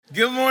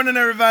Good morning,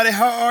 everybody.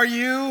 How are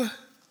you?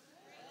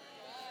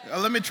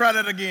 Let me try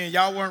that again.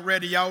 Y'all weren't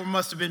ready. Y'all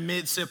must have been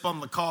mid-sip on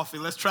the coffee.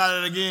 Let's try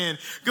that again.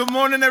 Good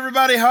morning,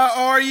 everybody. How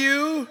are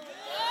you?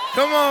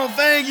 Come on.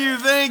 Thank you.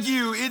 Thank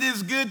you. It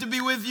is good to be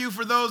with you.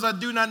 For those I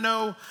do not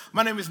know,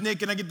 my name is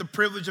Nick, and I get the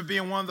privilege of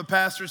being one of the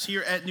pastors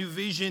here at New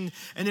Vision.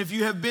 And if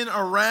you have been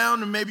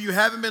around, or maybe you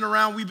haven't been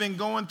around, we've been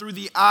going through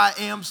the I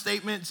am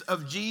statements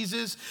of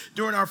Jesus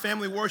during our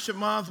Family Worship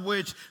Month,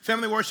 which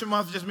Family Worship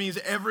Month just means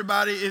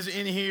everybody is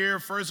in here,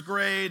 first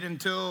grade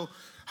until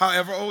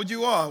however old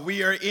you are.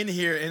 We are in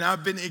here, and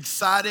I've been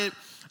excited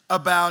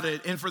about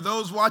it. And for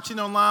those watching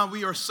online,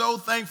 we are so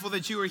thankful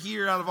that you are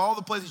here out of all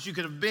the places you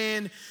could have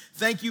been.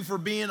 Thank you for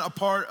being a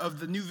part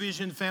of the New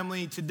Vision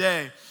family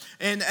today.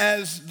 And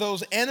as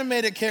those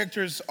animated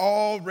characters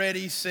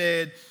already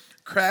said,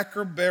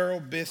 Cracker Barrel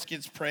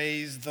biscuits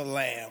praise the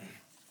Lamb.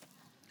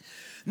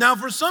 Now,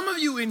 for some of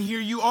you in here,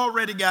 you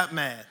already got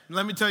mad.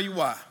 Let me tell you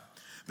why.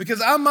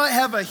 Because I might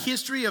have a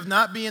history of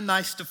not being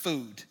nice to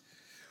food.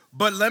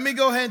 But let me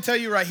go ahead and tell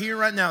you right here,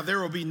 right now, there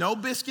will be no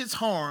biscuits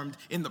harmed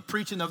in the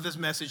preaching of this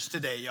message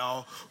today,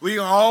 y'all. We're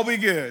going to all be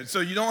good,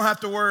 so you don't have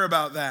to worry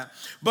about that.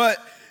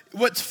 But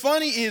what's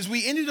funny is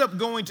we ended up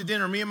going to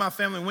dinner. Me and my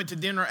family went to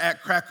dinner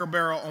at Cracker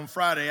Barrel on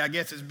Friday. I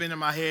guess it's been in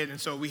my head,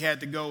 and so we had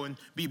to go and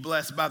be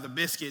blessed by the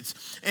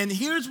biscuits. And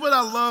here's what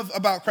I love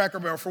about Cracker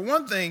Barrel. For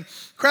one thing,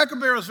 Cracker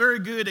Barrel is very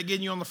good at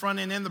getting you on the front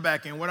end and the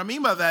back end. What I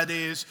mean by that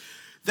is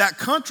that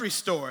country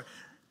store.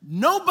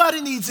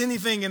 Nobody needs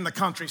anything in the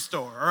country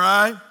store, all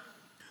right?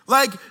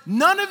 Like,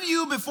 none of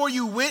you, before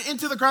you went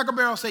into the Cracker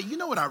Barrel, say, you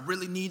know what I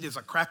really need is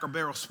a Cracker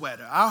Barrel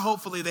sweater.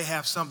 Hopefully they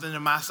have something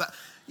in my size.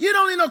 You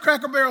don't need no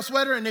Cracker Barrel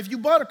sweater, and if you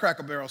bought a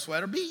Cracker Barrel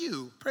sweater, be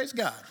you. Praise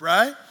God,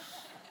 right?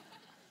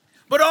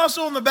 But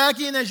also on the back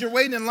end, as you're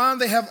waiting in line,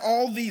 they have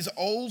all these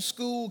old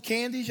school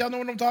candies. Y'all know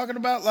what I'm talking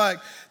about? Like,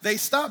 they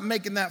stopped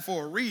making that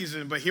for a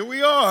reason, but here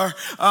we are.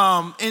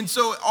 And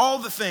so all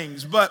the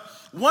things. But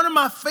one of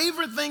my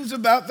favorite things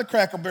about the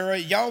Cracker Barrel,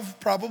 y'all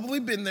have probably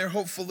been there,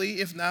 hopefully.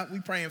 If not,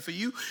 we praying for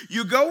you.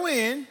 You go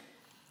in,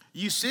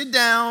 you sit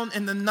down,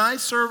 and the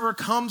nice server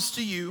comes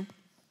to you.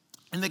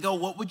 And they go,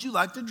 what would you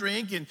like to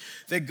drink? And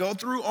they go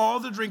through all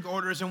the drink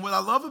orders. And what I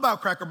love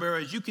about Cracker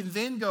Barrel is you can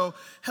then go,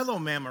 hello,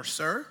 ma'am or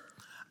sir.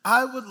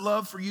 I would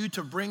love for you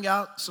to bring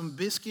out some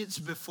biscuits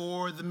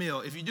before the meal.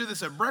 If you do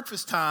this at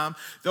breakfast time,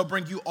 they'll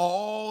bring you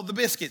all the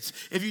biscuits.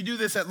 If you do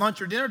this at lunch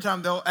or dinner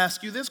time, they'll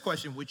ask you this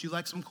question: would you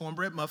like some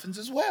cornbread muffins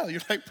as well? You're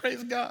like,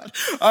 praise God.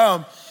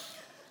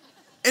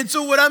 And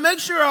so what I make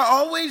sure I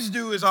always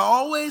do is I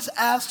always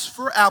ask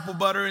for apple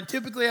butter, and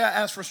typically I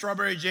ask for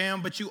strawberry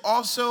jam, but you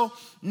also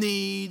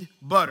need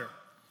butter.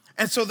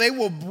 And so they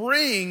will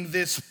bring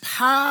this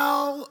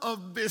pile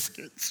of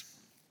biscuits.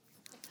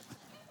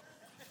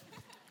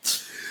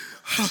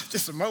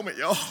 Just a moment,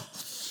 y'all.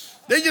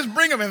 They just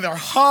bring them, and they're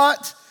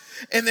hot,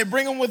 and they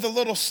bring them with a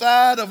little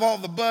side of all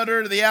the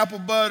butter, the apple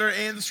butter,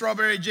 and the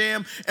strawberry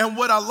jam. And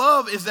what I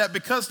love is that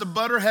because the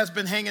butter has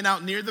been hanging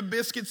out near the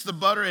biscuits, the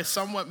butter is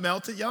somewhat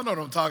melted. Y'all know what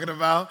I'm talking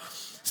about.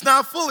 It's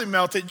not fully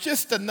melted,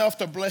 just enough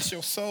to bless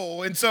your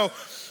soul. And so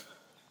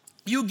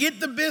you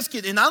get the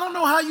biscuit, and I don't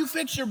know how you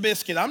fix your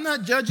biscuit. I'm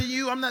not judging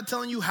you. I'm not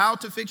telling you how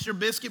to fix your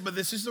biscuit, but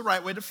this is the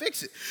right way to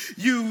fix it.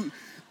 You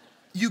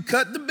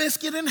cut the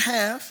biscuit in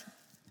half.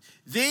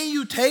 Then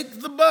you take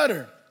the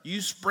butter,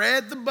 you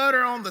spread the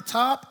butter on the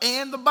top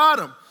and the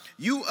bottom.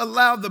 You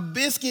allow the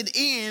biscuit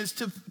ends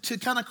to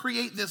kind of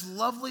create this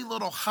lovely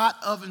little hot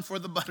oven for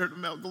the butter to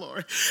melt,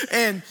 glory.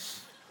 And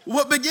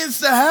what begins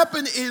to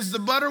happen is the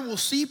butter will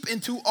seep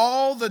into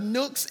all the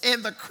nooks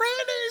and the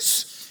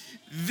crannies.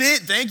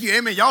 Thank you,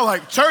 amen. Y'all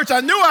like, church,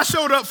 I knew I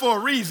showed up for a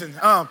reason.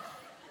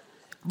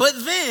 But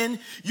then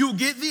you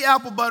get the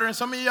apple butter, and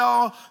some of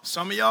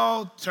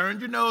y'all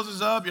turned your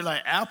noses up. You're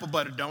like, apple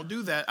butter, don't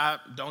do that.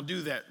 Don't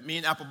do that. Me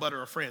and apple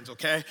butter are friends,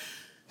 okay?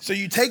 So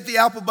you take the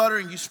apple butter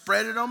and you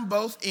spread it on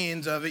both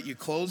ends of it. You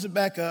close it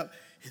back up,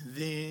 and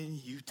then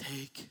you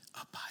take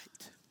a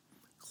bite.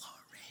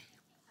 Glory.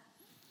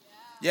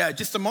 Yeah,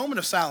 just a moment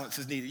of silence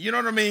is needed. You know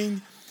what I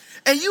mean?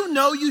 And you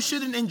know you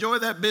shouldn't enjoy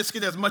that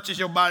biscuit as much as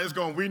your body's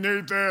going, we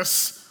need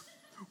this.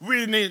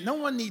 No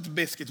one needs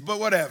biscuits,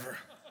 but whatever.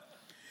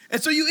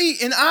 And so you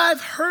eat, and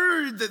I've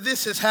heard that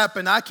this has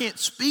happened. I can't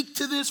speak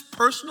to this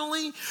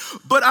personally,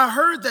 but I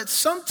heard that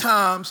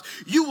sometimes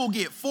you will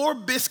get 4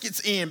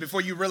 biscuits in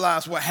before you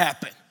realize what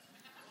happened.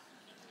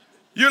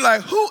 You're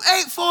like, who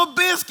ate 4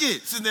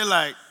 biscuits? And they're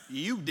like,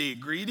 you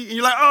did, greedy. And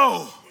you're like,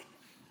 oh.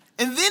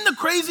 And then the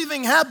crazy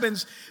thing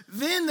happens.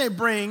 Then they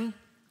bring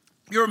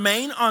your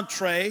main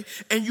entree,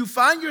 and you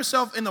find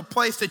yourself in a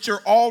place that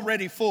you're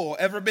already full.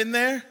 Ever been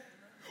there?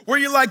 Where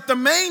you're like, the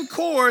main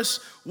course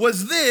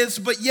was this,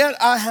 but yet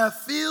I have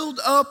filled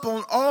up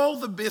on all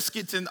the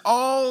biscuits and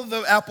all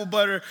the apple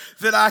butter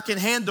that I can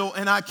handle,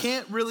 and I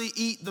can't really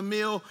eat the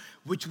meal,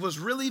 which was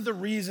really the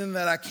reason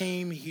that I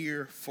came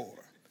here for.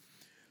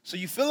 So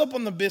you fill up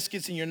on the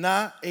biscuits, and you're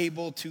not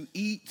able to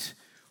eat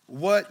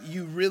what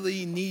you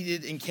really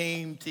needed and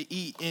came to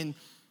eat. And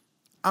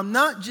I'm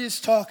not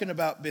just talking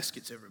about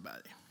biscuits,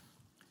 everybody.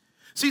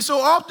 See, so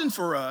often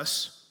for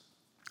us,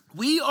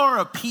 We are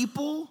a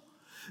people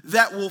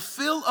that will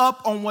fill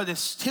up on what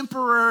is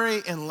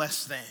temporary and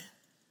less than.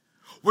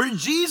 Where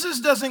Jesus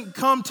doesn't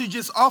come to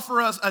just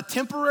offer us a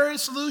temporary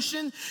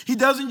solution. He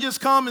doesn't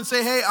just come and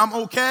say, hey, I'm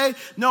okay.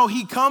 No,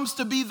 he comes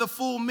to be the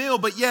full meal.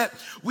 But yet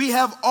we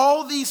have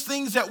all these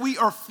things that we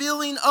are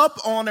filling up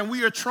on, and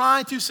we are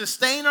trying to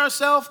sustain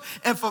ourselves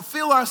and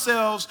fulfill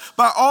ourselves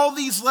by all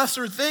these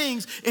lesser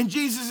things. And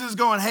Jesus is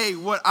going, hey,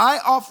 what I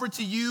offer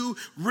to you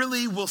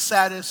really will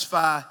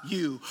satisfy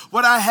you.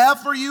 What I have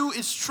for you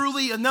is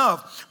truly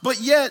enough. But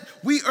yet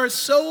we are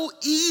so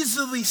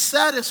easily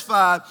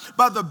satisfied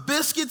by the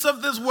biscuits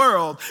of this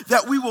world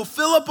that we will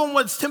fill up on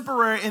what's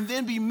temporary and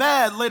then be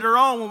mad later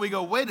on when we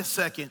go, wait a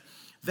second,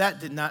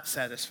 that did not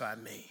satisfy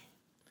me.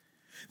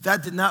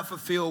 That did not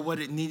fulfill what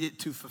it needed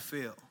to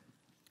fulfill.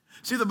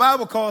 See, the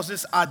Bible calls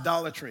this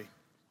idolatry.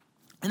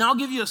 And I'll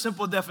give you a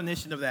simple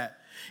definition of that.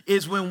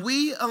 Is when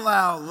we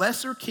allow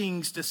lesser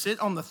kings to sit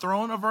on the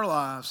throne of our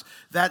lives,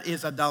 that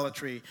is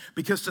idolatry.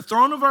 Because the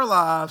throne of our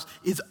lives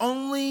is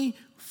only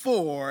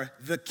for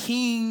the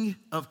King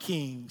of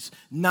Kings,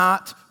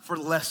 not for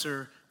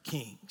lesser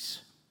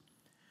kings.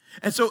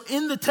 And so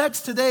in the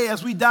text today,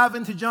 as we dive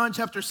into John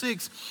chapter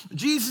 6,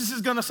 Jesus is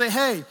going to say,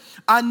 hey,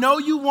 I know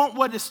you want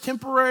what is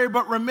temporary,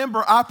 but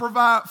remember, I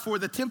provide for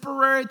the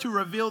temporary to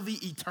reveal the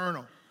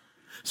eternal.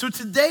 So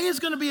today is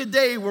going to be a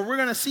day where we're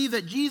going to see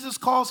that Jesus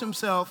calls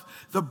himself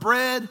the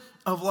bread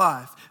of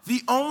life,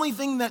 the only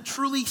thing that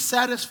truly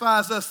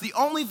satisfies us, the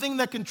only thing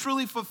that can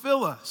truly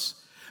fulfill us.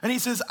 And he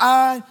says,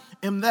 I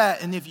am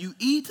that, and if you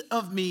eat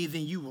of me,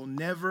 then you will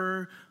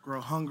never grow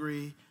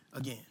hungry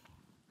again.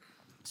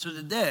 So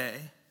today,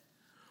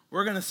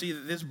 we're going to see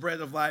that this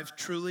bread of life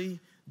truly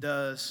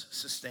does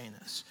sustain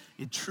us.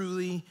 It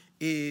truly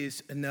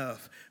is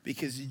enough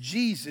because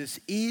Jesus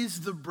is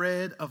the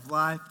bread of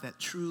life that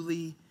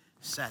truly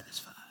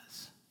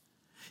satisfies.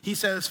 He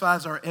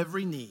satisfies our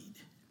every need.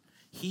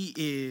 He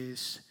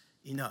is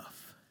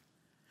enough.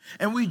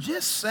 And we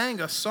just sang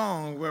a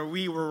song where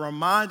we were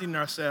reminding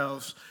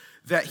ourselves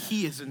that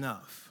he is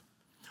enough.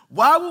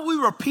 Why would we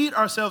repeat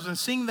ourselves and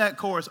sing that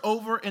chorus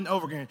over and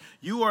over again?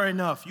 You are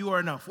enough, you are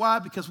enough. Why?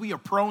 Because we are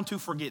prone to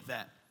forget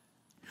that.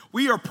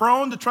 We are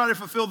prone to try to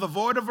fulfill the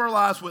void of our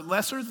lives with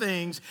lesser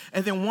things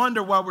and then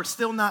wonder why we're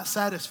still not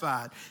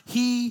satisfied.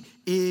 He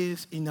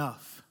is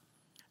enough.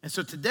 And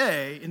so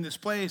today, in this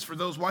place, for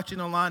those watching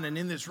online and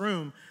in this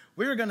room,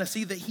 we're going to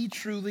see that he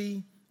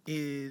truly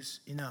is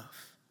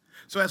enough.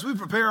 So as we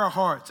prepare our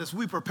hearts, as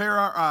we prepare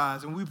our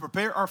eyes, and we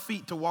prepare our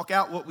feet to walk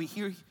out what we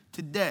hear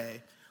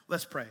today,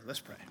 let's pray. Let's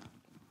pray.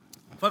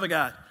 Father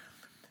God,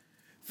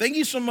 thank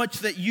you so much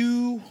that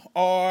you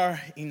are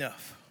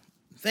enough.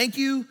 Thank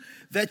you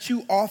that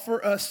you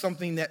offer us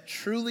something that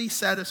truly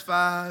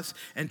satisfies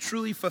and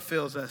truly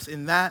fulfills us,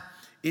 and that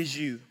is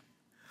you.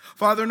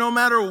 Father, no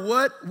matter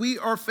what we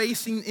are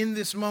facing in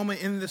this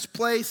moment, in this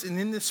place, and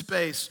in this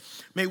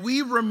space, may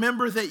we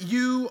remember that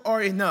you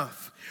are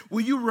enough.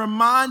 Will you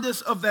remind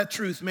us of that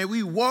truth? May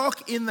we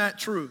walk in that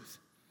truth.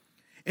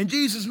 And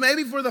Jesus,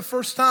 maybe for the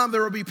first time,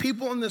 there will be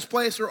people in this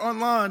place or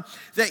online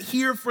that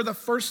hear for the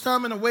first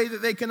time in a way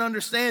that they can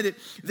understand it,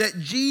 that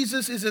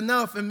Jesus is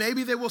enough, and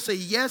maybe they will say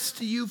yes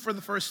to you for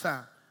the first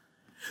time.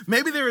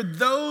 Maybe there are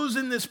those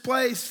in this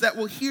place that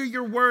will hear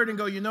your word and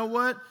go, you know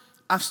what?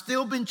 I've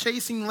still been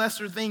chasing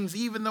lesser things,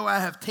 even though I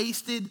have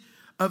tasted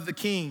of the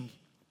King.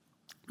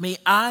 May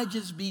I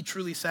just be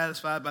truly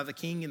satisfied by the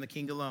King and the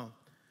King alone.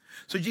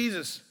 So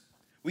Jesus,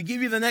 we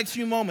give you the next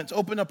few moments.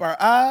 Open up our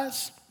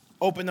eyes,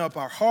 open up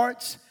our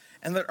hearts,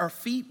 and let our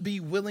feet be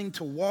willing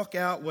to walk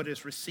out what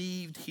is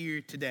received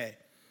here today.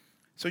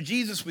 So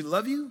Jesus, we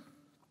love you.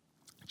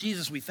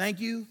 Jesus, we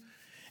thank you.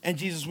 And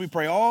Jesus, we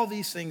pray all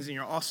these things in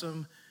your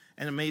awesome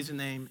and amazing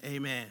name.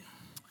 Amen.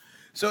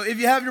 So if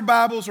you have your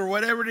Bibles or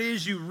whatever it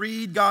is you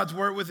read God's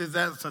word with, if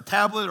that's a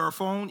tablet or a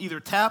phone, either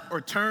tap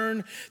or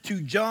turn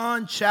to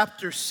John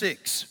chapter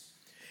 6.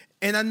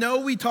 And I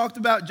know we talked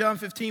about John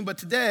 15, but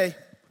today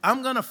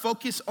I'm going to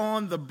focus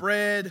on the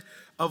bread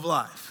of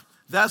life.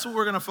 That's what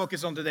we're going to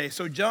focus on today.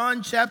 So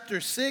John chapter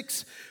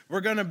 6,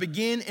 we're going to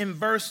begin in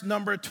verse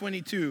number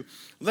 22.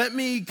 Let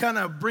me kind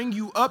of bring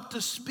you up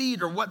to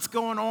speed or what's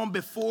going on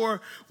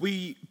before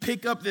we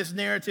pick up this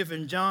narrative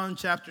in John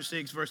chapter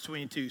 6, verse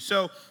 22.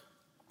 So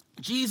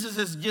Jesus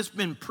has just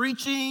been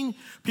preaching.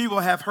 People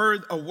have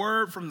heard a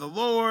word from the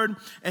Lord,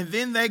 and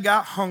then they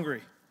got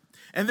hungry.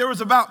 And there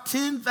was about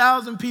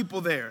 10,000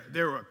 people there.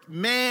 There were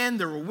men,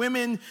 there were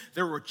women,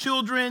 there were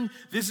children.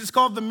 This is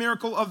called the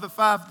miracle of the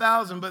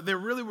 5,000, but they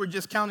really were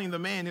just counting the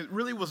man. It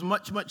really was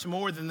much, much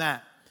more than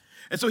that.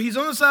 And so he's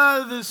on the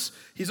side of this,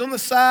 he's on the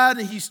side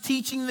and he's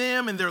teaching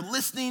them and they're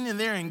listening and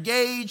they're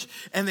engaged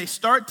and they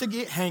start to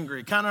get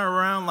hangry, kind of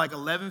around like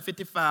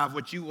 11:55,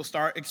 which you will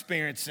start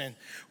experiencing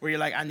where you're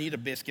like, I need a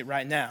biscuit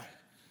right now.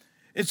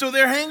 And so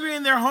they're hangry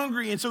and they're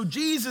hungry. And so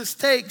Jesus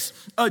takes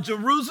a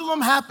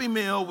Jerusalem Happy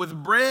Meal with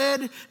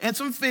bread and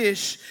some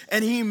fish,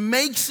 and he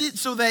makes it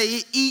so that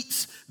it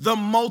eats the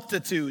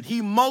multitude.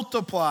 He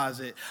multiplies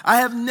it.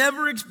 I have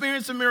never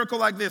experienced a miracle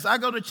like this. I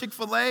go to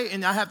Chick-fil-A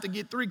and I have to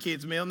get 3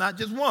 kids' meal, not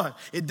just one.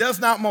 It does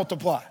not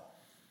multiply.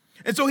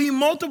 And so he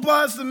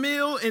multiplies the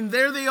meal, and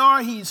there they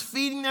are. He's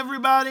feeding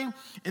everybody.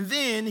 And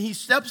then he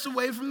steps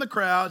away from the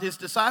crowd. His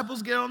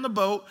disciples get on the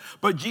boat,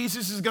 but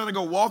Jesus is going to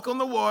go walk on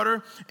the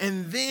water.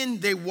 And then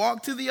they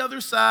walk to the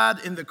other side,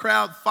 and the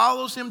crowd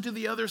follows him to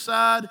the other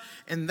side.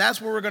 And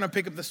that's where we're going to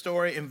pick up the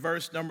story in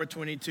verse number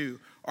 22.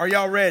 Are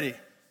y'all ready?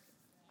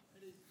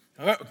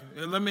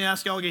 Let me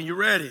ask y'all again. You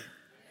ready?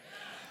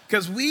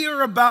 Because we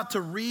are about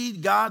to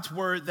read God's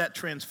word that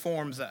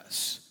transforms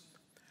us.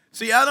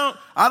 See, I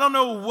don't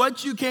know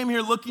what you came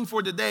here looking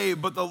for today,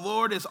 but the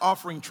Lord is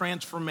offering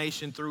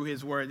transformation through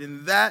his word.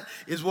 And that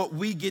is what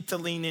we get to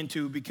lean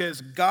into,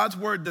 because God's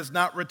word does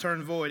not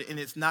return void, and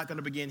it's not going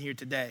to begin here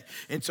today.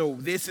 And so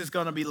this is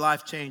going to be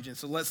life-changing.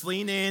 So let's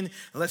lean in and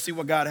let's see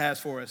what God has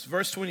for us.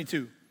 Verse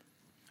 22.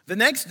 The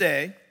next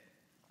day,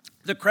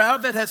 the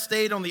crowd that had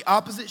stayed on the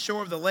opposite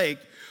shore of the lake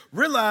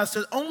realized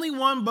that only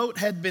one boat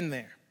had been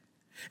there,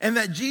 and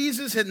that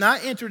Jesus had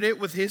not entered it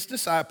with his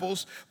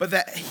disciples, but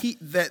that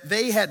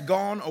they had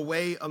gone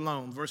away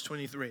alone. Verse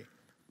 23.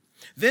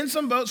 Then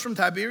some boats from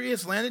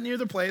Tiberias landed near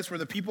the place where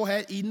the people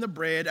had eaten the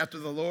bread after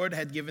the Lord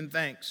had given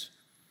thanks.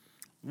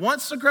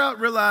 Once the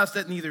crowd realized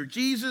that neither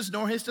Jesus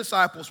nor his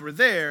disciples were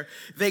there,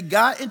 they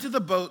got into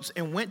the boats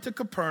and went to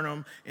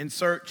Capernaum in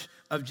search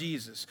of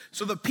Jesus.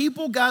 So the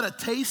people got a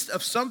taste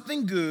of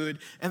something good,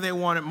 and they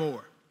wanted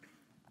more.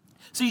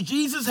 See,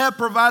 Jesus had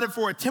provided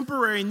for a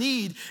temporary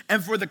need,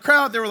 and for the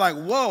crowd, they were like,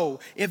 whoa,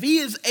 if he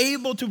is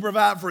able to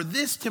provide for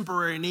this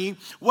temporary need,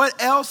 what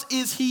else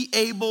is he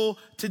able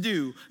to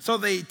do? So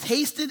they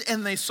tasted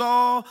and they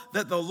saw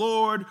that the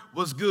Lord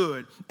was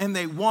good, and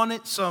they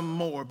wanted some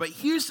more. But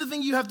here's the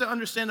thing you have to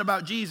understand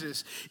about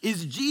Jesus,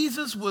 is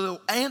Jesus will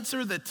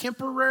answer the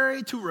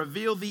temporary to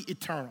reveal the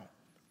eternal.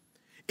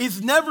 It's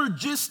never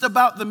just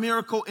about the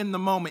miracle in the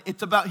moment.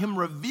 It's about him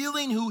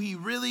revealing who he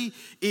really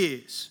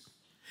is.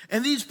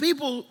 And these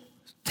people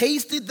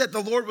tasted that the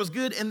Lord was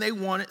good, and they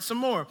wanted some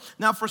more.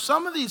 Now, for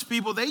some of these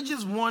people, they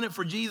just wanted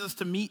for Jesus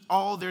to meet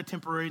all their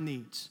temporary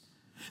needs.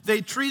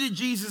 They treated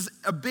Jesus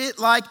a bit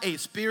like a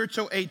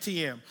spiritual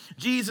ATM.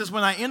 Jesus,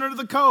 when I enter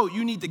the code,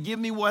 you need to give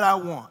me what I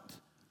want.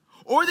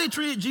 Or they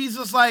treated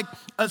Jesus like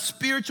a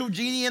spiritual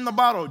genie in the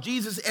bottle.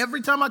 Jesus,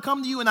 every time I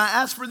come to you and I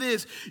ask for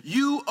this,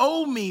 you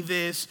owe me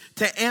this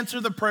to answer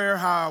the prayer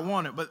how I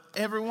want it. But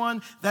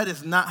everyone, that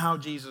is not how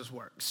Jesus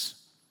works.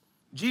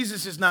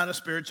 Jesus is not a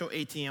spiritual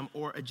ATM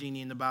or a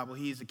genie in the Bible.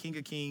 He is the King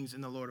of Kings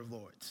and the Lord of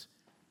Lords.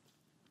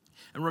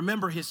 And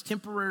remember, his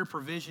temporary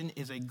provision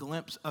is a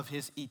glimpse of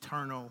his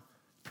eternal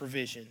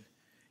provision.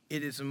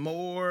 It is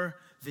more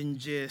than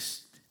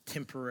just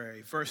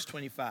temporary. Verse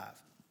 25.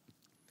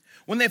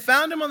 When they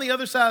found him on the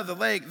other side of the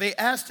lake, they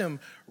asked him,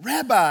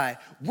 Rabbi,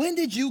 when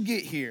did you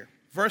get here?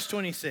 Verse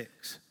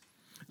 26.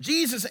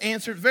 Jesus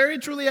answered, very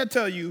truly I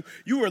tell you,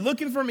 you were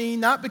looking for me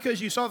not because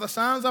you saw the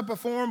signs I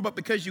performed, but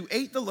because you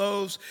ate the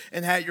loaves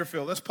and had your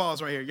fill. Let's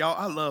pause right here. Y'all,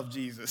 I love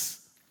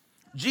Jesus.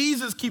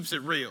 Jesus keeps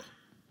it real.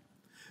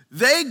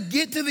 They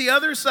get to the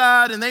other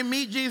side and they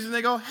meet Jesus and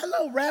they go,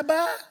 hello, Rabbi,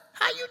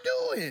 how you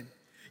doing?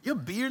 Your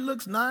beard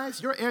looks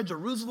nice. Your Air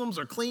Jerusalems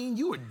are clean.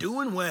 You are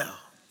doing well.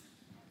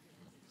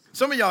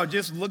 Some of y'all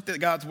just looked at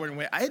God's word and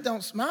went, I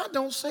don't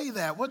say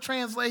that. What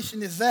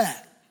translation is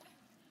that?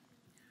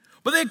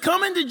 But they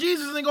come into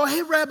Jesus and they go,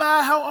 hey,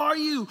 Rabbi, how are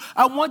you?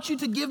 I want you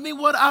to give me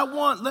what I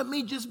want. Let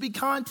me just be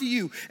kind to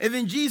you. And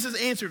then Jesus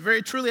answered,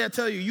 very truly, I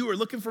tell you, you were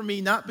looking for me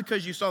not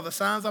because you saw the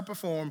signs I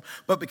performed,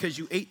 but because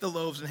you ate the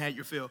loaves and had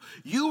your fill.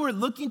 You were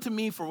looking to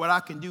me for what I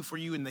can do for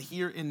you in the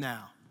here and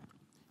now.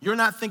 You're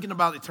not thinking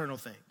about eternal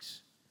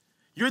things.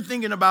 You're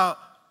thinking about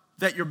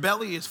that your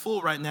belly is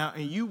full right now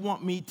and you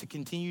want me to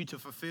continue to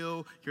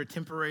fulfill your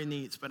temporary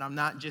needs. But I'm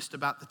not just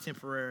about the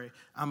temporary.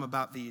 I'm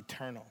about the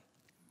eternal.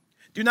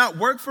 Do not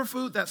work for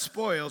food that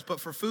spoils,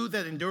 but for food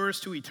that endures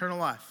to eternal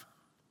life,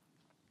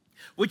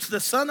 which the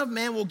Son of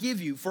Man will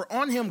give you, for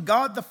on him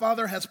God the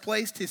Father has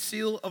placed his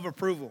seal of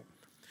approval.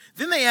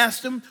 Then they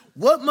asked him,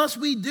 what must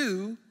we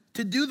do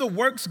to do the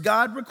works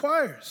God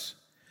requires?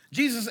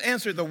 Jesus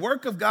answered, the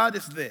work of God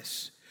is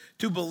this,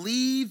 to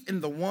believe in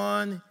the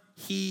one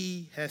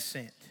he has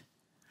sent.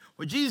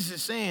 What Jesus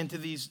is saying to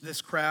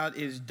this crowd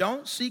is,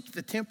 don't seek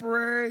the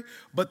temporary,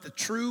 but the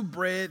true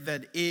bread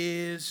that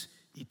is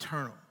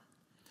eternal.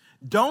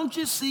 Don't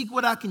just seek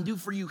what I can do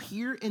for you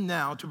here and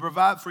now to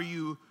provide for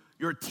you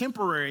your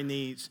temporary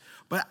needs,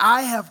 but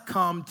I have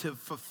come to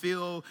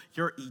fulfill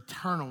your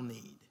eternal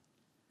need.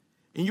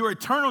 And your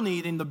eternal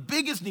need, and the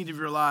biggest need of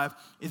your life,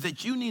 is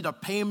that you need a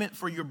payment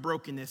for your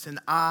brokenness, and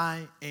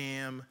I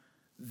am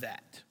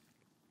that.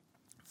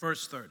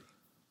 Verse 30.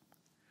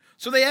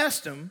 So they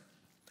asked him,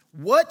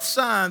 what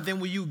sign then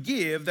will you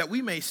give that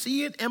we may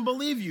see it and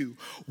believe you?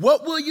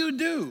 What will you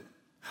do?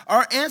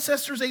 Our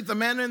ancestors ate the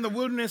manna in the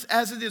wilderness,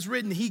 as it is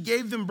written, he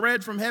gave them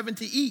bread from heaven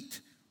to eat.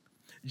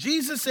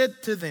 Jesus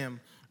said to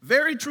them,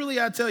 very truly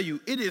I tell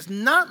you, it is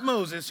not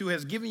Moses who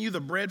has given you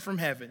the bread from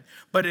heaven,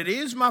 but it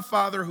is my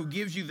Father who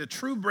gives you the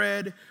true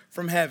bread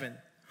from heaven.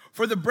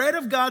 For the bread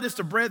of God is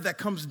the bread that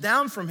comes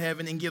down from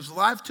heaven and gives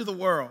life to the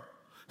world.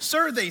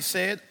 Sir, they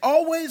said,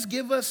 always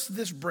give us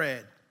this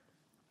bread.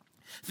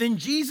 Then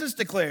Jesus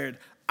declared,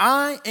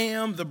 I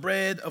am the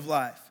bread of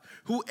life.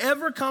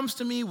 Whoever comes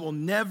to me will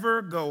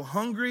never go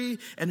hungry,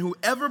 and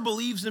whoever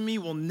believes in me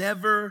will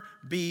never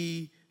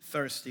be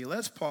thirsty.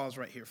 Let's pause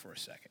right here for a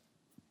second.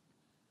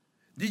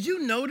 Did you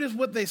notice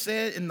what they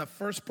said in the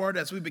first part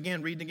as we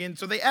began reading again?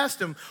 So they asked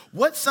him,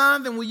 what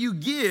sign then will you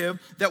give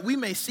that we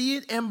may see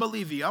it and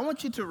believe you? I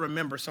want you to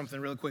remember something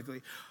really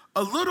quickly.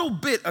 A little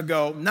bit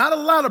ago, not a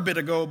lot of bit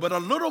ago, but a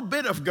little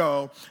bit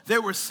ago, they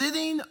were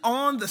sitting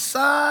on the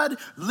side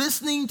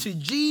listening to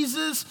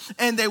Jesus,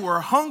 and they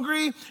were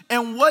hungry.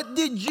 And what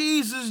did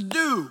Jesus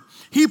do?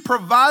 He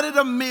provided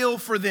a meal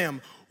for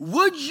them.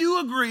 Would you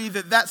agree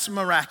that that's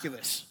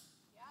miraculous?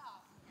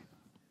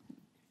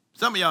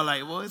 Some of y'all are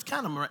like, well, it's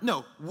kind of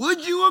miraculous. No.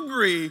 Would you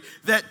agree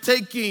that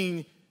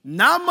taking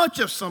not much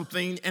of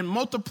something and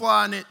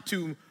multiplying it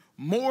to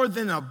more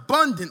than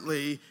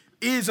abundantly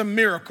is a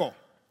miracle?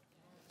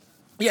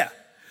 Yeah.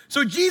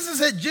 So Jesus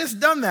had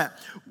just done that.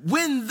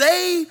 When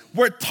they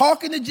were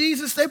talking to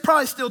Jesus, they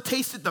probably still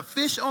tasted the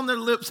fish on their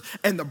lips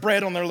and the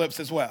bread on their lips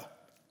as well.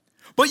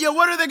 But yet,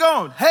 what are they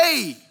going?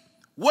 Hey,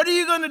 what are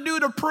you going to do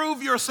to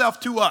prove yourself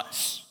to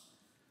us?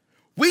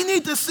 We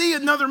need to see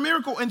another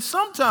miracle. And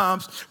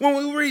sometimes when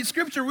we read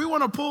scripture, we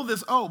want to pull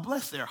this, oh,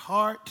 bless their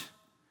heart.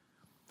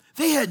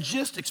 They had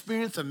just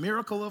experienced a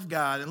miracle of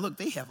God. And look,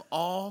 they have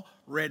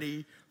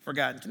already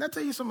forgotten. Can I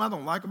tell you something I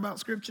don't like about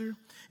scripture?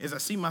 Is I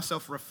see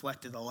myself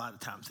reflected a lot of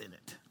times in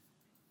it.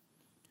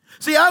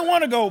 See, I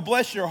want to go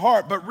bless your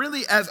heart, but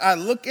really as I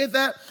look at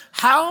that,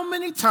 how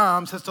many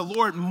times has the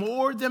Lord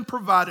more than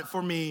provided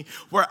for me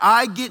where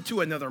I get to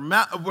another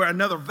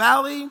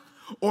valley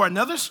or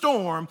another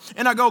storm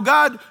and I go,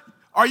 God,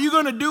 are you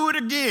going to do it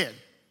again?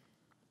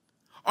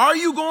 Are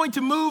you going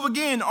to move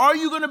again? Are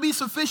you going to be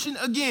sufficient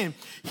again?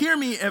 Hear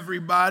me,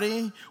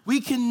 everybody.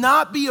 We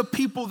cannot be a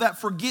people that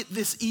forget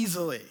this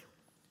easily.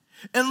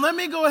 And let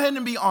me go ahead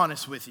and be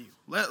honest with you.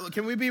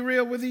 Can we be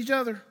real with each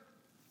other?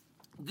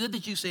 Good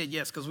that you said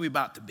yes, because we're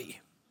about to be.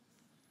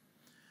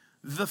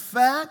 The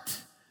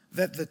fact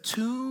that the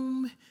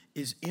tomb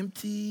is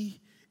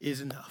empty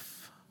is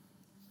enough.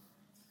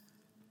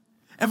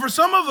 And for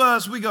some of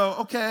us, we go,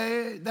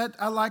 okay,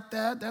 I like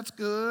that, that's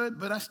good,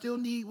 but I still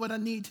need what I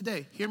need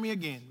today. Hear me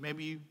again.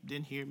 Maybe you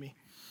didn't hear me.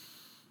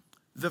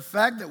 The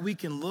fact that we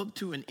can look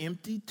to an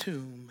empty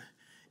tomb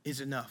is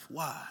enough.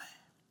 Why?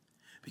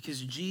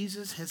 Because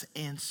Jesus has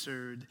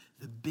answered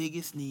the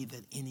biggest need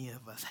that any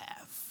of us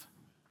have.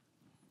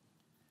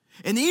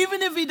 And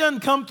even if he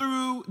doesn't come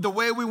through the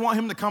way we want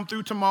him to come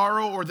through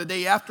tomorrow or the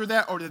day after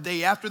that or the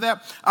day after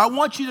that, I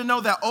want you to know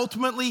that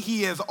ultimately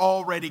he has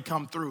already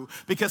come through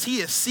because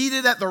he is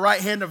seated at the right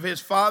hand of his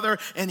Father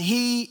and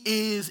he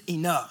is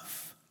enough.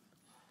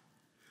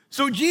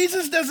 So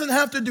Jesus doesn't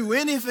have to do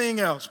anything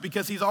else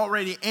because he's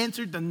already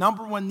answered the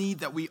number one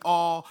need that we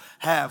all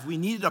have. We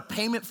needed a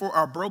payment for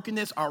our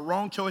brokenness, our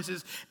wrong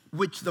choices,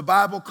 which the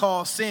Bible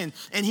calls sin.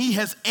 And he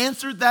has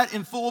answered that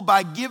in full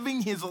by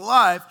giving his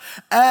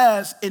life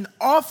as an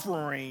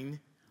offering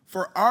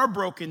for our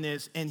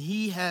brokenness. And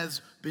he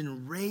has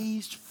been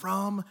raised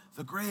from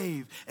the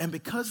grave. And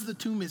because the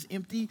tomb is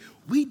empty,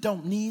 we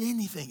don't need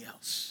anything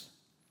else.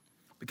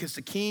 Because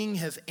the King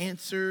has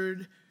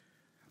answered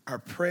our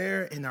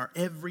prayer and our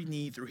every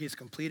need through his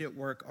completed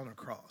work on the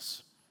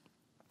cross.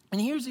 And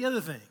here's the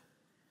other thing.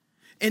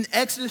 In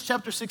Exodus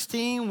chapter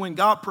 16, when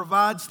God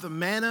provides the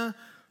manna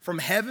from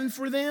heaven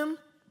for them,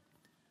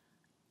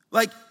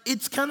 like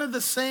it's kind of the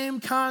same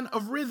kind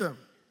of rhythm.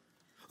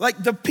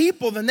 Like the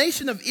people, the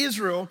nation of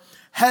Israel,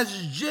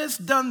 has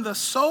just done the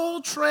Soul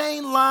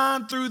Train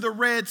line through the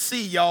Red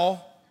Sea,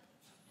 y'all.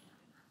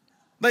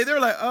 Like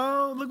they're like,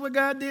 oh, look what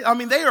God did. I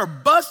mean, they are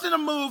busting a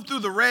move through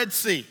the Red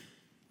Sea.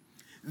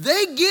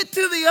 They get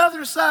to the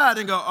other side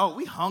and go, oh,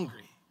 we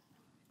hungry.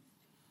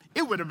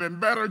 It would have been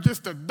better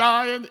just to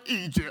die in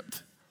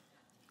Egypt.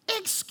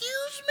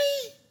 Excuse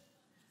me?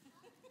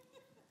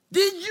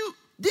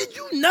 Did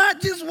you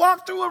not just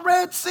walk through a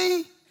Red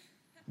Sea?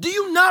 Do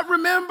you not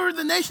remember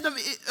the nation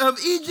of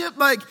Egypt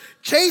like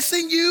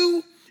chasing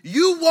you?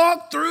 You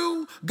walked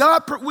through,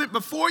 God went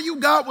before you,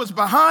 God was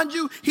behind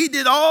you. He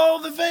did all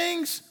the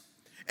things.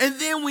 And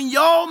then when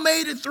y'all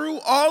made it through,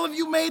 all of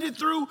you made it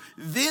through,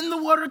 then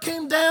the water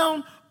came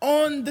down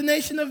on the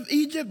nation of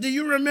Egypt. Do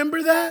you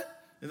remember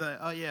that? It's like,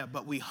 oh yeah,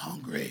 but we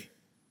hungry.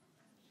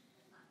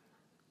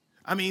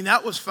 I mean,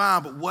 that was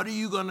fine, but what are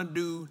you going to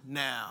do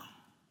now?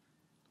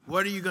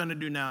 What are you going to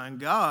do now? And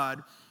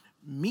God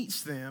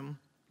meets them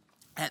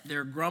at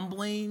their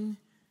grumbling,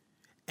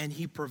 and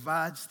he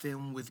provides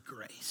them with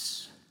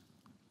grace.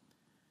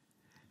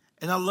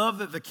 And I love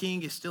that the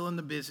King is still in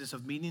the business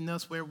of meeting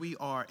us where we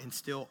are and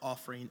still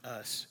offering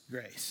us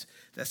grace.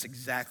 That's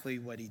exactly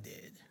what he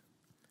did.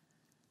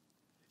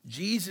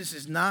 Jesus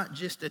is not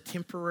just a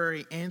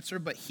temporary answer,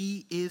 but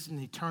he is an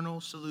eternal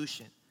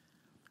solution.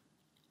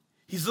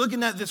 He's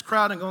looking at this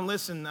crowd and going,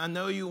 listen, I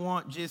know you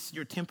want just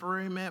your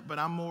temporary met, but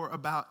I'm more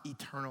about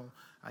eternal.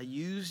 I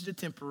used the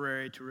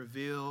temporary to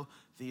reveal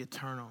the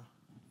eternal.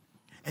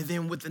 And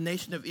then with the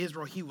nation of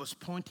Israel, he was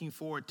pointing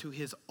forward to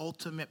his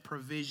ultimate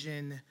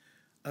provision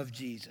of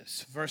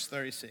Jesus. Verse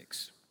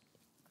 36.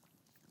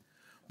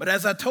 But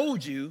as I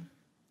told you,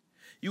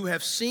 you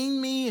have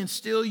seen me and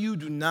still you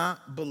do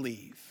not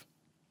believe.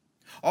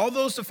 All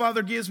those the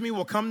Father gives me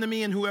will come to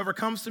me, and whoever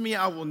comes to me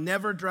I will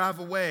never drive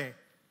away.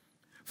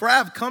 For I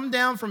have come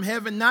down from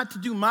heaven not to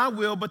do my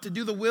will, but to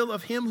do the will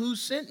of him who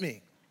sent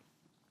me.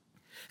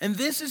 And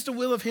this is the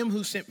will of him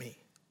who sent me,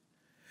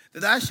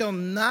 that I shall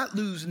not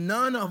lose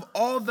none of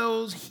all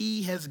those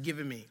he has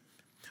given me,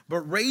 but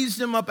raise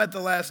them up at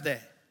the last day.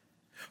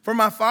 For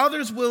my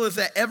Father's will is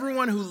that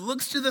everyone who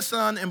looks to the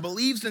Son and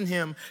believes in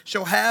him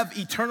shall have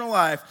eternal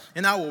life,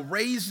 and I will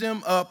raise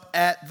them up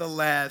at the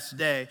last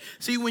day.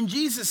 See, when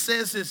Jesus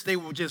says this, they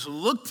will just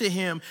look to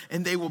him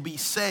and they will be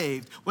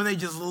saved. When they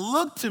just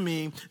look to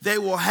me, they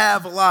will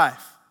have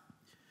life.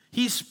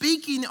 He's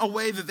speaking a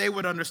way that they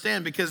would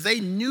understand, because they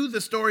knew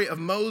the story of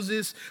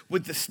Moses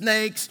with the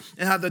snakes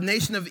and how the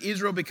nation of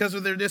Israel, because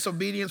of their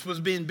disobedience, was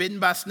being bitten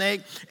by a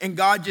snake. And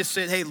God just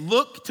said, hey,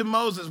 look to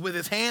Moses with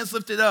his hands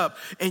lifted up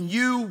and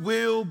you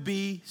will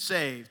be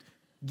saved,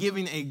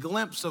 giving a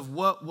glimpse of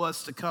what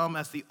was to come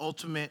as the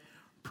ultimate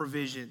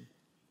provision.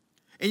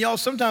 And y'all,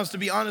 sometimes, to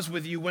be honest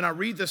with you, when I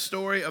read the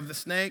story of the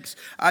snakes,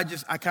 I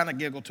kind of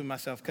giggle to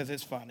myself because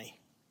it's funny.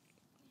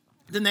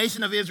 The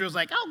nation of Israel is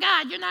like, oh,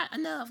 God, you're not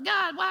enough.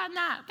 God, why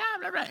not? God,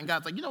 blah, blah. And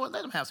God's like, you know what?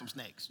 Let them have some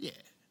snakes.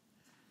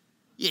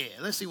 Yeah,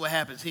 let's see what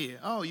happens here.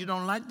 Oh, you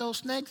don't like those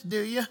snakes, do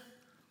you?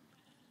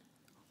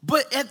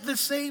 But at the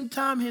same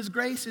time, his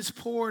grace is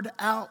poured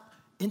out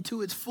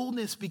into its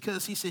fullness,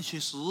 because he says,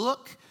 just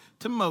look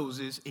to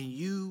Moses and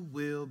you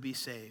will be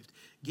saved.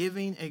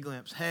 Giving a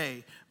glimpse.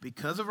 Hey,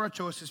 because of our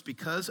choices,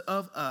 because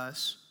of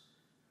us,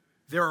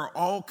 there are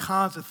all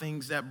kinds of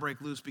things that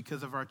break loose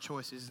because of our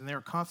choices, and there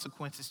are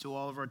consequences to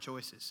all of our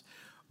choices.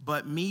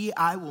 But me,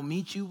 I will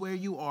meet you where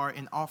you are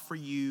and offer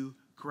you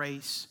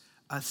grace,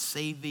 a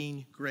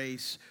saving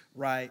grace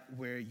right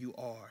where you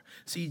are.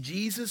 See,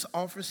 Jesus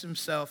offers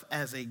himself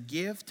as a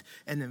gift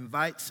and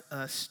invites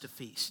us to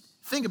feast.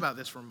 Think about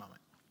this for a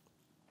moment.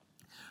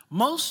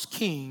 Most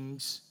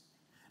kings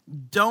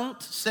don't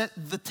set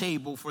the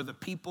table for the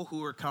people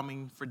who are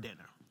coming for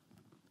dinner.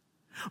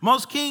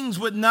 Most kings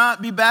would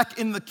not be back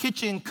in the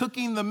kitchen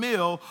cooking the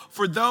meal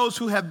for those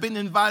who have been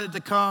invited to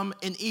come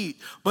and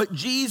eat. But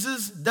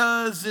Jesus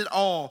does it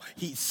all.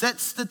 He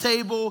sets the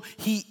table,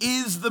 he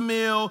is the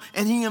meal,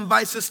 and he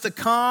invites us to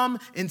come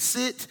and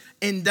sit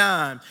and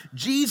dine.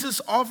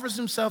 Jesus offers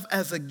himself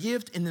as a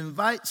gift and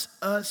invites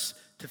us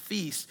to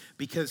feast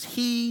because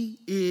he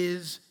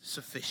is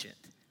sufficient.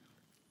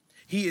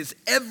 He is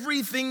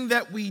everything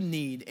that we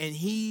need, and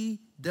he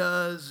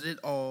does it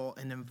all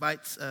and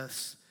invites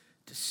us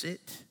to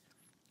sit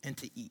and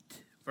to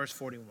eat. Verse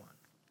 41.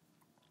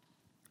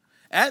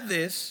 At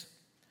this,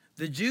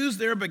 the Jews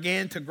there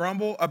began to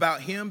grumble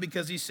about him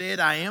because he said,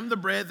 I am the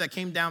bread that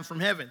came down from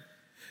heaven.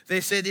 They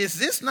said, is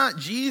this not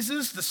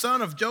Jesus, the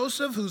son of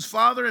Joseph, whose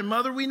father and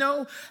mother we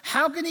know?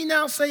 How can he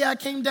now say I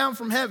came down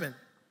from heaven?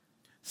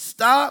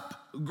 Stop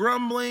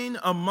grumbling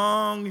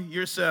among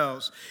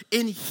yourselves.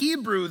 In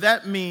Hebrew,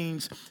 that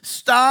means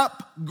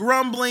stop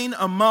grumbling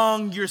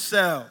among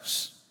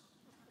yourselves.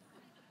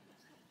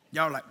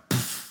 Y'all are like,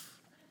 pfft.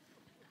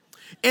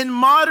 In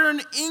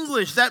modern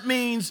English, that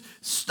means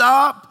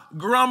stop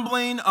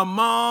grumbling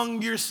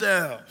among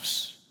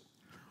yourselves.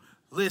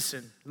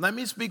 Listen, let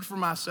me speak for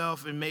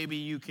myself, and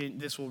maybe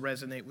this will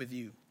resonate with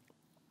you.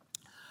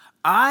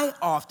 I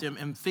often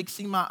am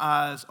fixing my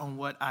eyes on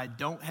what I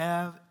don't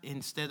have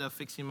instead of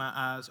fixing my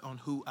eyes on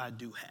who I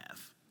do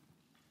have.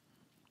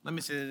 Let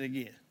me say that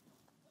again.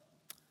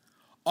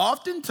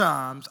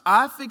 Oftentimes,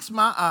 I fix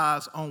my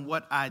eyes on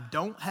what I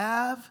don't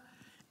have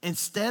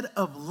instead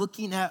of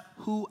looking at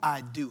who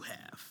I do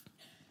have.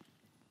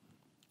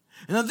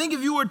 And I think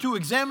if you were to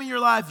examine your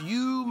life,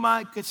 you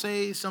could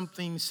say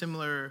something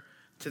similar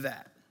to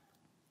that.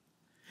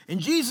 And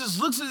Jesus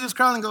looks at this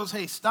crowd and goes,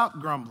 hey, stop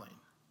grumbling.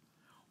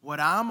 What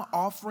I'm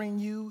offering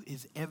you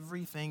is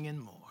everything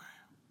and more.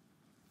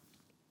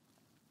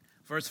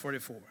 Verse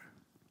 44.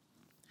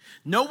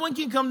 No one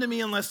can come to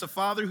me unless the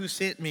Father who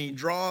sent me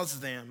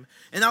draws them,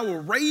 and I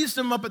will raise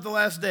them up at the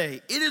last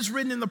day. It is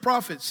written in the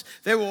prophets,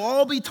 they will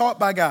all be taught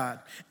by God.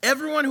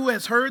 Everyone who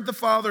has heard the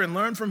Father and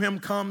learned from him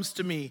comes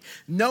to me.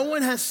 No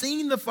one has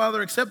seen the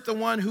Father except the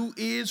one who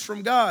is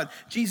from God.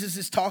 Jesus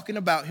is talking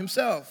about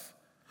himself.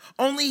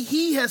 Only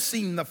he has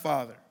seen the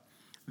Father.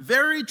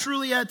 Very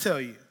truly I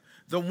tell you,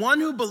 the one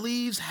who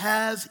believes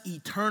has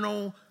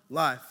eternal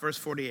life. Verse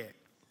 48.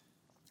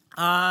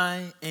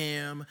 I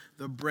am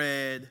the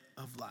bread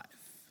of life.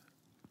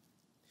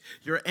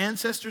 Your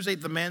ancestors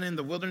ate the manna in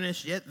the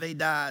wilderness, yet they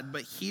died.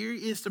 But here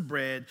is the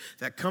bread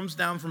that comes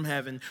down from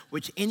heaven,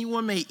 which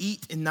anyone may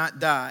eat and not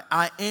die.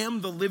 I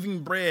am the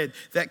living bread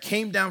that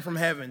came down from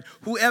heaven.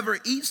 Whoever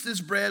eats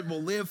this bread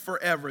will live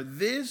forever.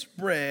 This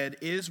bread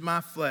is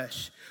my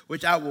flesh,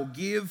 which I will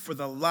give for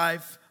the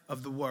life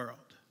of the world.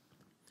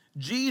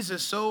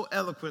 Jesus so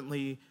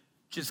eloquently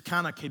just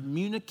kind of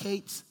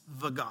communicates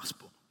the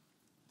gospel.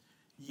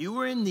 You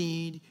are in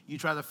need. You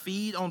try to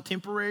feed on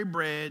temporary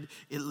bread.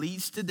 It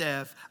leads to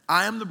death.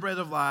 I am the bread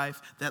of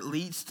life that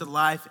leads to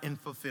life and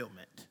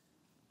fulfillment.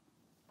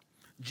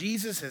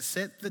 Jesus has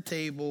set the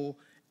table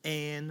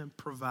and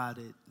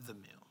provided the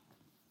meal.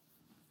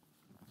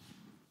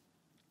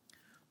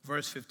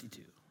 Verse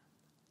 52.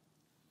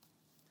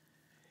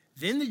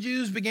 Then the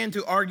Jews began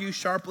to argue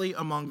sharply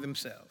among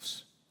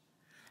themselves.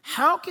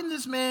 How can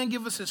this man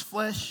give us his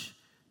flesh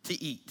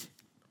to eat?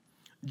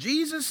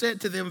 Jesus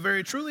said to them,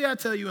 very truly I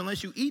tell you,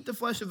 unless you eat the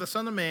flesh of the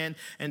Son of Man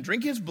and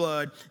drink his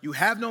blood, you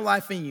have no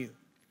life in you.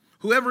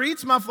 Whoever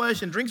eats my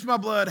flesh and drinks my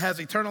blood has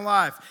eternal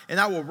life, and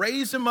I will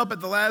raise him up at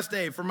the last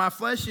day. For my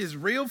flesh is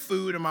real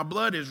food, and my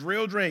blood is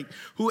real drink.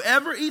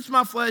 Whoever eats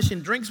my flesh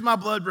and drinks my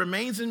blood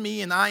remains in me,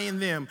 and I in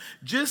them.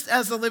 Just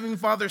as the living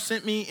Father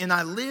sent me, and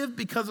I live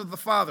because of the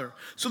Father.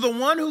 So the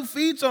one who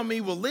feeds on me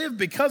will live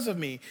because of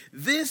me.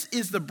 This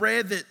is the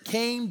bread that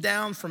came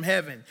down from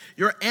heaven.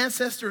 Your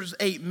ancestors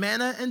ate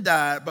manna and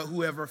died, but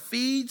whoever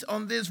feeds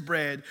on this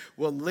bread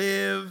will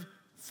live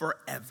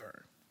forever.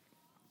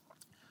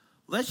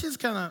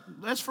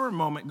 Let's for a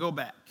moment go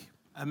back.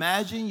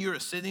 Imagine you're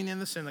sitting in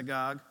the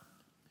synagogue.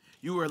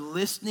 You are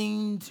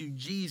listening to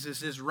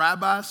Jesus, this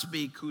rabbi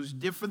speak, who's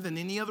different than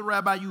any other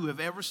rabbi you have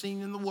ever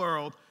seen in the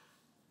world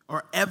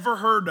or ever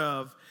heard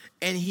of.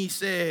 And he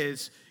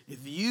says,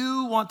 if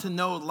you want to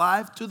know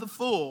life to the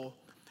full,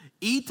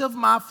 eat of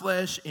my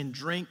flesh and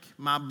drink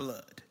my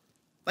blood.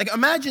 Like,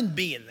 imagine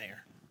being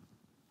there.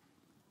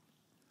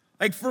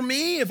 Like, for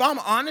me, if I'm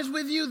honest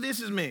with you, this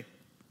is me.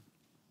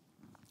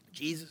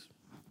 Jesus,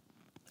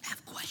 I have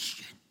a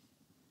question.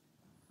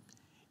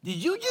 Did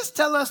you just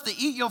tell us to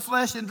eat your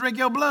flesh and drink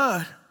your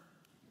blood?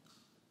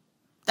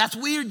 That's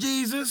weird,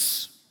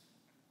 Jesus.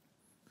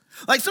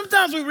 Like,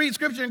 sometimes we read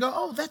scripture and go,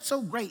 oh, that's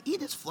so great.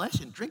 Eat his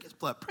flesh and drink his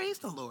blood. Praise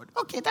the Lord.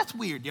 Okay, that's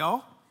weird,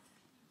 y'all.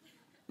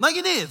 Like,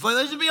 it is. Like,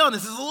 let's just be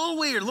honest. It's a little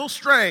weird, a little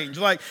strange.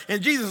 Like,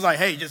 and Jesus is like,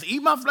 hey, just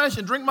eat my flesh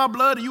and drink my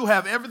blood and you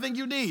have everything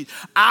you need.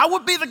 I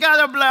would be the guy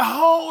that would be like,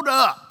 hold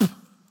up.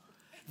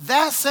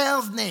 That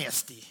sounds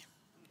nasty.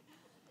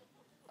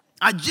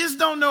 I just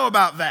don't know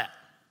about that.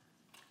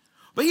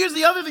 But here's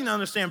the other thing to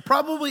understand.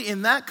 Probably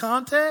in that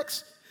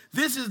context,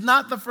 this is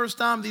not the first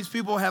time these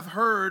people have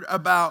heard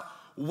about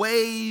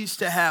ways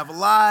to have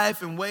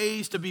life and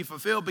ways to be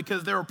fulfilled,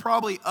 because there were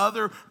probably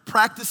other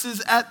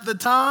practices at the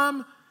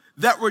time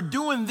that were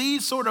doing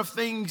these sort of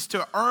things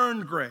to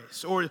earn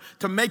grace or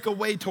to make a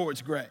way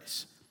towards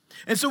grace.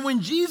 And so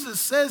when Jesus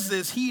says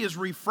this, he is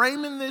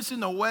reframing this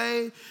in a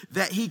way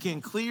that he can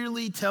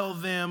clearly tell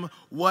them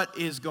what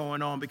is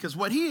going on. Because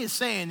what he is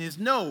saying is,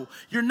 no,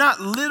 you're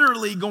not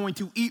literally going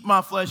to eat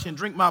my flesh and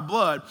drink my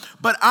blood,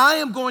 but I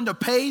am going to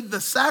pay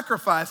the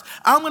sacrifice.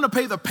 I'm going to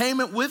pay the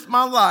payment with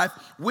my life,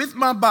 with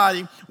my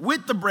body,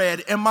 with the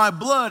bread, and my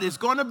blood is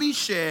going to be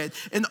shed.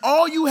 And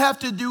all you have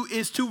to do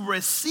is to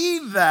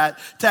receive that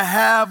to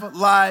have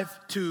life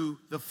to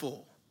the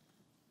full.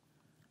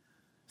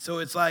 So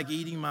it's like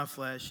eating my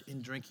flesh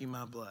and drinking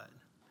my blood.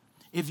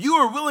 If you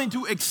are willing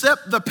to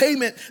accept the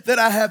payment that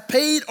I have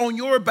paid on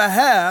your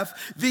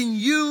behalf, then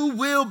you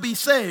will be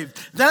saved.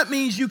 That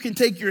means you can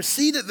take your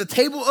seat at the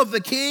table of the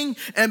King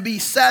and be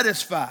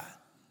satisfied.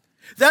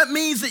 That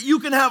means that you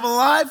can have a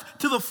life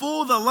to the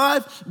full, the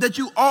life that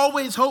you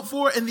always hope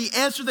for, and the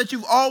answer that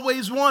you've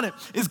always wanted.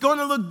 It's going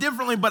to look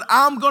differently, but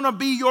I'm going to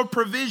be your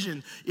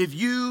provision if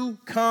you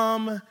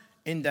come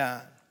and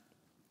dine.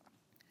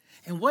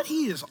 And what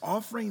he is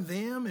offering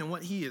them and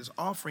what he is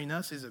offering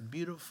us is a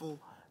beautiful,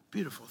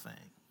 beautiful thing.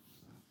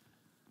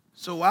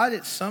 So why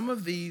did some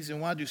of these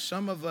and why do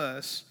some of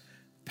us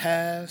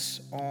pass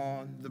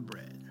on the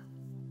bread?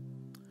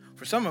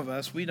 For some of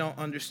us, we don't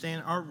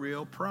understand our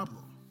real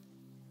problem.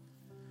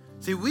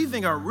 See, we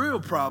think our real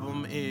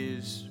problem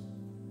is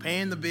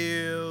paying the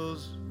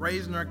bills,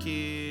 raising our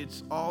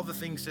kids, all the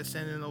things that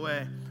stand in the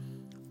way.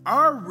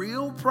 Our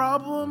real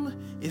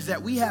problem is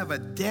that we have a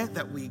debt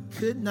that we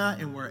could not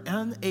and were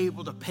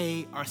unable to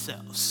pay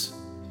ourselves.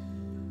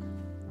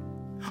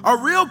 Our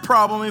real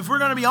problem, if we're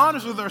going to be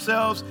honest with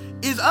ourselves,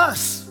 is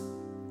us.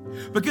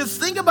 Because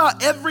think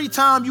about every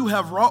time you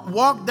have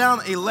walked down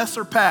a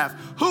lesser path.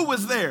 Who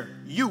was there?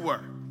 You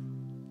were.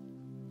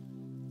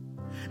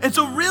 And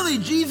so really,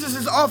 Jesus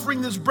is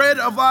offering this bread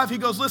of life. He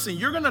goes, listen,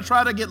 you're going to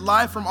try to get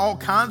life from all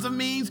kinds of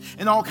means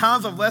and all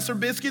kinds of lesser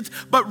biscuits.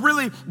 But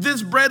really,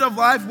 this bread of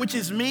life, which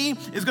is me,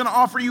 is going to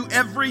offer you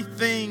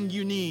everything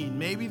you need.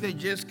 Maybe they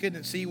just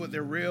couldn't see what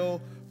their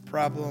real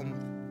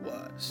problem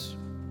was.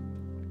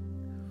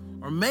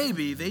 Or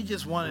maybe they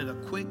just wanted a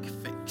quick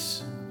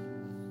fix.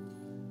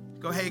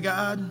 Go, hey,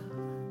 God,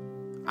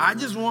 I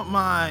just want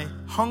my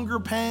hunger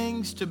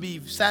pangs to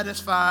be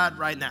satisfied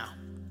right now.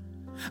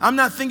 I'm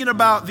not thinking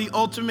about the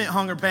ultimate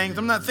hunger pangs.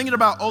 I'm not thinking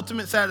about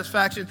ultimate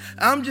satisfaction.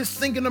 I'm just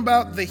thinking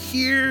about the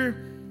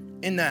here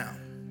and now.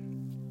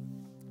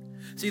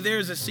 See,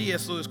 there's a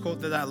C.S. Lewis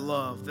quote that I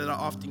love, that I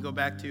often go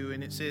back to,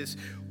 and it says,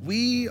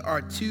 we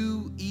are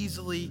too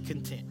easily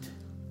content.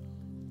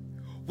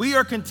 We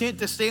are content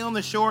to stay on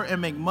the shore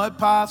and make mud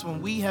pies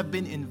when we have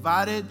been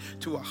invited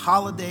to a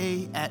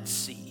holiday at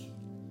sea.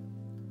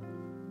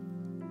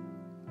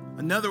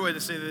 Another way to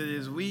say that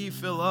is we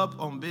fill up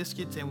on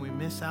biscuits and we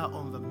miss out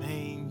on the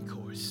main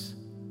course.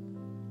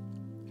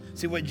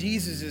 See, what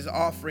Jesus is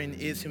offering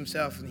is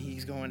himself, and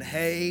he's going,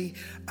 hey,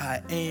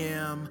 I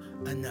am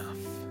enough.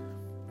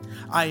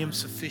 I am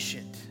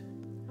sufficient.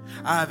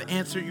 I have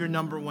answered your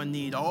number one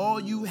need. All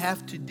you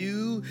have to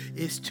do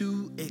is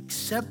to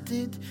accept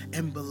it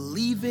and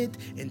believe it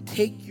and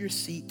take your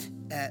seat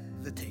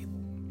at the table.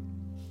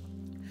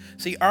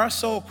 See, our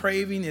soul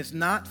craving is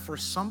not for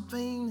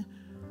something,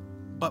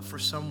 but for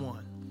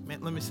someone.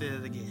 Man, let me say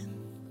that again.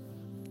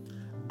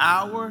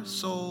 Our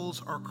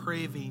souls are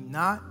craving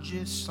not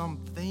just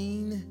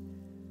something,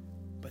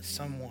 but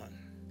someone.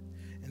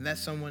 And that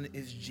someone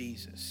is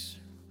Jesus.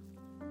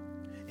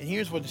 And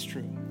here's what is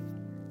true.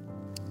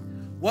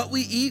 What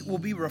we eat will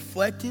be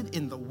reflected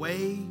in the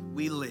way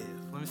we live.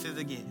 Let me say it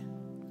again.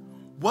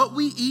 What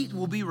we eat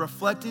will be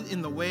reflected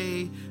in the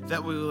way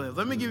that we live.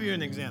 Let me give you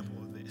an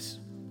example of this.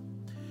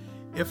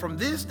 If from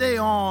this day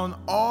on,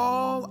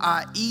 all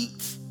I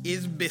eat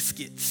is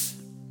biscuits,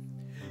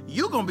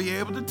 you're going to be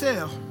able to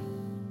tell.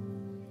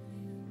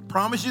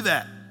 Promise you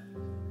that.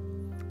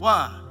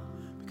 Why?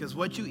 Because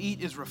what you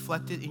eat is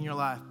reflected in your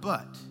life.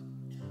 But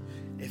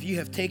if you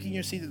have taken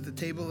your seat at the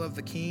table of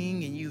the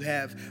King and you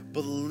have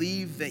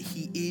believed that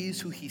he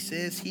is who he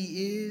says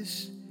he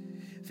is,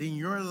 then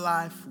your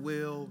life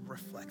will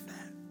reflect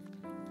that.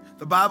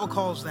 The Bible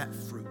calls that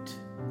fruit.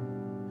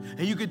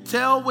 And you could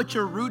tell what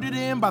you're rooted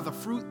in by the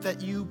fruit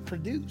that you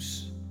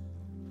produce.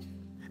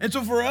 And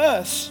so for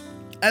us,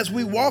 as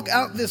we walk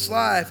out this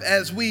life,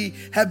 as we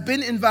have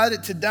been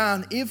invited to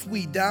dine, if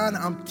we dine,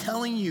 I'm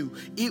telling you,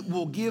 it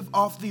will give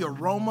off the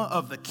aroma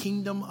of the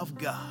kingdom of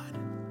God.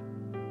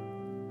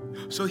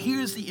 So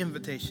here's the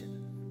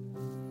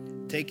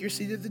invitation. Take your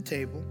seat at the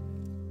table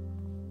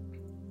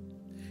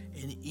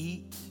and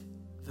eat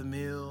the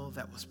meal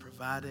that was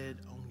provided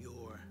on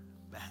your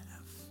behalf.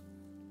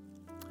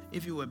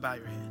 If you would, bow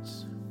your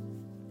heads.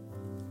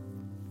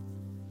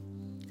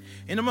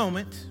 In a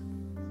moment,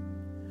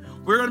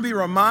 we're going to be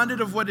reminded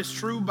of what is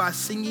true by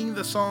singing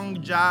the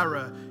song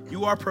Jireh.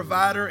 You are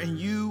provider and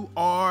you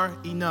are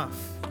enough.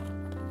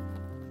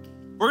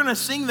 We're going to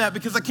sing that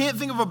because I can't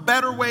think of a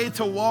better way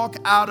to walk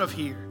out of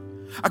here.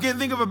 I can't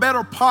think of a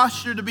better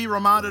posture to be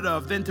reminded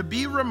of than to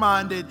be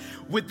reminded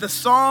with the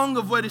song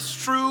of what is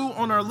true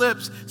on our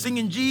lips,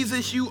 singing,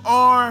 Jesus, you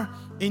are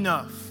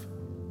enough.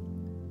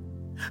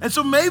 And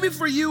so maybe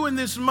for you in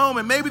this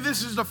moment, maybe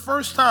this is the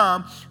first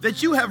time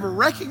that you have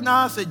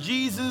recognized that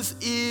Jesus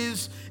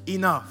is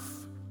enough.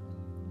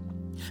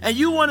 And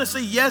you want to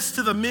say yes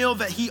to the meal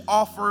that he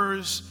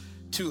offers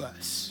to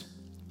us.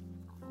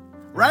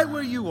 Right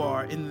where you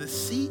are, in the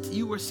seat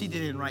you are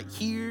seated in right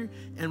here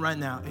and right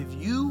now. If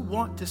you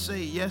want to say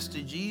yes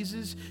to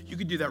Jesus, you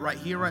can do that right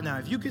here, right now.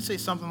 If you could say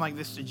something like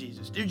this to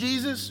Jesus. Dear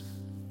Jesus,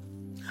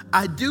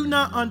 I do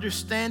not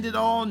understand it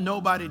all.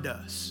 Nobody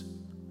does.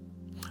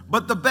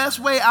 But the best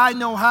way I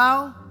know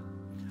how,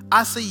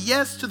 I say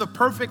yes to the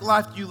perfect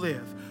life you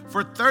live.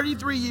 For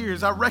 33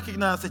 years, I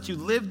recognize that you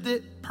lived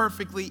it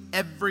perfectly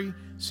every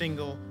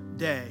single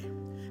day.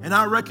 And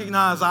I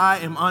recognize I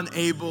am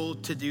unable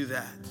to do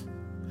that.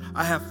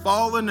 I have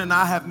fallen and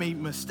I have made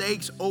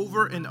mistakes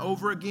over and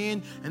over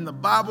again, and the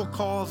Bible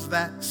calls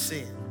that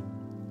sin.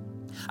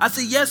 I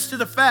say yes to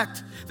the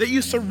fact that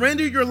you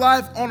surrendered your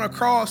life on a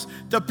cross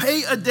to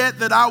pay a debt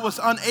that I was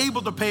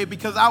unable to pay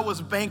because I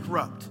was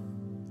bankrupt.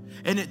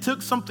 And it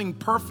took something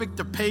perfect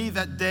to pay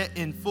that debt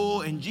in full,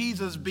 and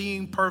Jesus,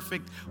 being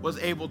perfect, was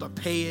able to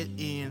pay it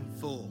in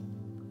full.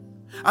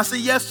 I say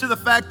yes to the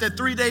fact that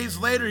 3 days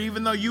later,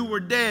 even though you were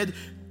dead,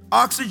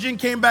 oxygen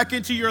came back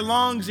into your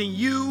lungs and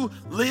you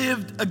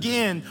lived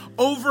again,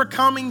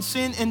 overcoming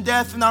sin and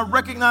death. And I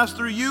recognize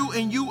through you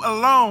and you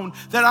alone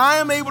that I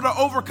am able to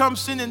overcome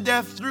sin and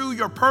death through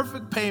your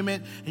perfect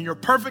payment and your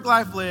perfect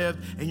life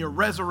lived and your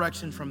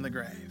resurrection from the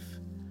grave.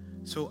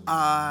 So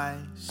I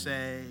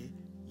say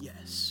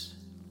yes.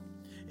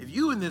 If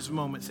you in this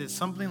moment said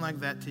something like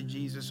that to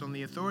Jesus, on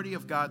the authority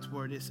of God's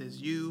word, it says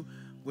you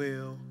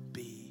will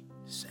be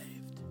saved.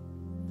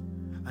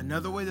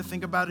 Another way to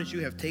think about it is you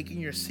have taken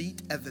your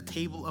seat at the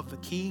table of the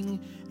King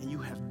and you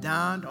have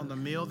dined on the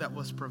meal that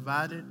was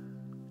provided,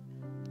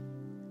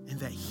 and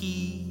that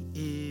he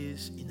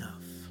is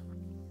enough.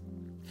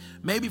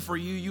 Maybe for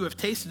you, you have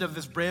tasted of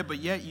this bread, but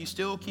yet you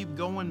still keep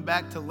going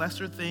back to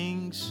lesser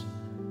things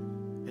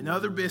and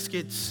other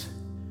biscuits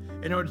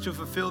in order to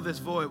fulfill this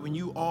void when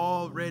you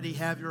already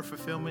have your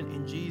fulfillment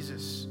in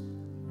Jesus.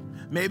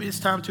 Maybe it's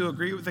time to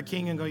agree with the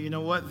King and go, you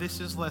know what,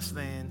 this is less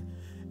than,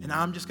 and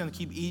I'm just going to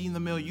keep eating the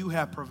meal you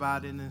have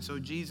provided. And so,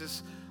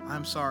 Jesus,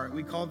 I'm sorry.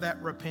 We call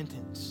that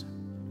repentance.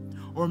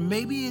 Or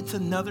maybe it's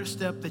another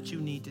step that you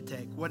need to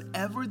take.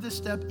 Whatever the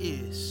step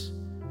is,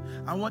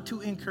 I want to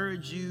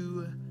encourage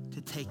you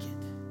to take it.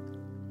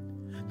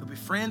 There'll be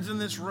friends in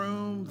this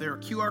room. There are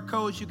QR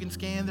codes you can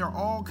scan. There are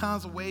all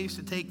kinds of ways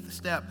to take the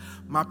step.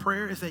 My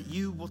prayer is that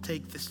you will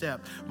take the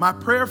step. My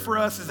prayer for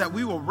us is that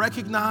we will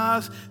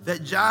recognize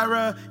that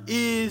Jireh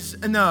is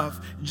enough.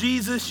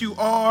 Jesus, you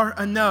are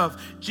enough.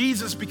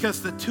 Jesus,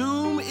 because the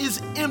tomb is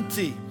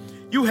empty,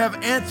 You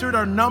have answered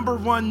our number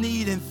one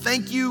need, and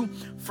thank you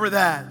for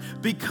that.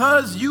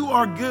 Because you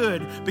are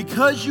good,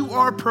 because you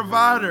are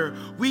provider,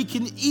 we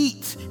can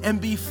eat and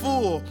be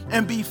full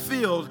and be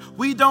filled.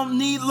 We don't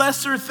need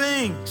lesser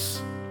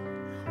things.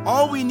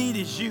 All we need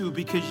is you,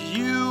 because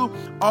you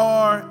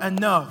are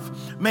enough.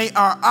 May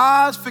our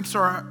eyes be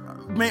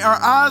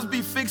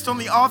fixed on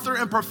the author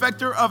and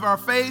perfecter of our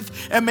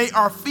faith, and may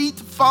our feet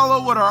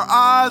follow what our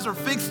eyes are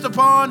fixed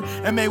upon,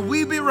 and may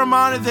we be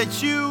reminded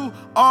that you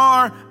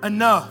are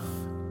enough.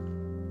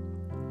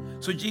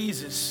 So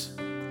Jesus,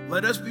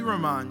 let us be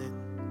reminded,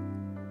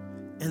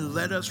 and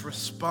let us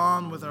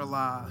respond with our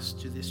lives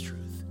to this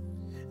truth.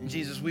 And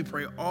Jesus, we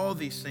pray all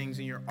these things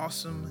in your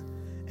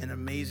awesome and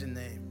amazing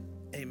name.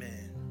 Amen.